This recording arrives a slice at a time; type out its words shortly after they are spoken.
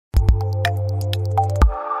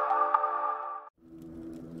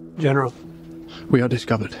General. We are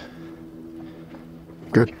discovered.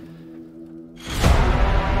 Good.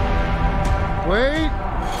 Wait!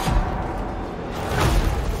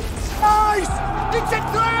 Nice! It's a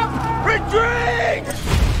trap! Retreat!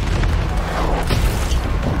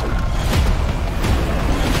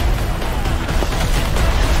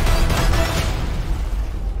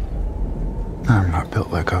 I'm not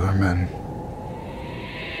built like other men.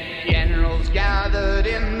 Generals gathered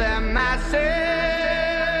in their masses.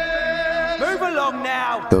 Move along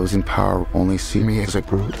now! Those in power only see me as a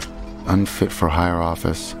brute, unfit for higher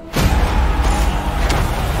office.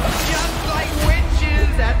 Just like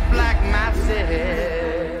witches at black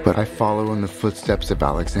masses. But I follow in the footsteps of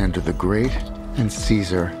Alexander the Great and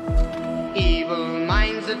Caesar. Evil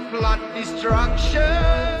minds that plot destruction.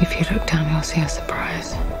 If you look down, you'll see a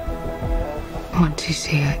surprise. Once you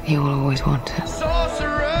see it, you will always want it.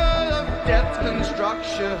 Sorcerer of death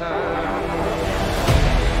construction.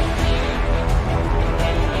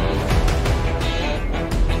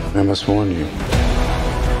 I must warn you,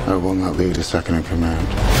 I will not lead a second in command.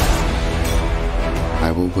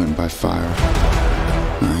 I will win by fire.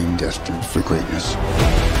 I am destined for greatness.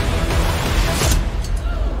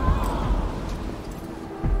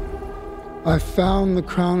 I found the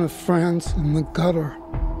crown of France in the gutter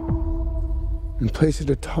and placed it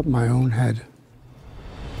atop my own head.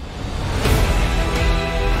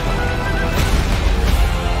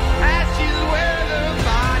 Ashes where the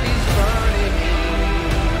body's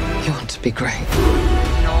burning. You want to be great,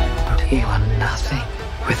 but you are nothing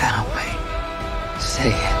without me. Say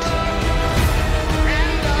it.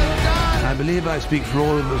 I believe I speak for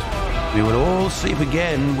all of us. We will all sleep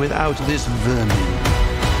again without this vermin.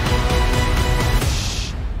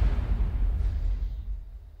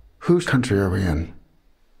 Whose country are we in?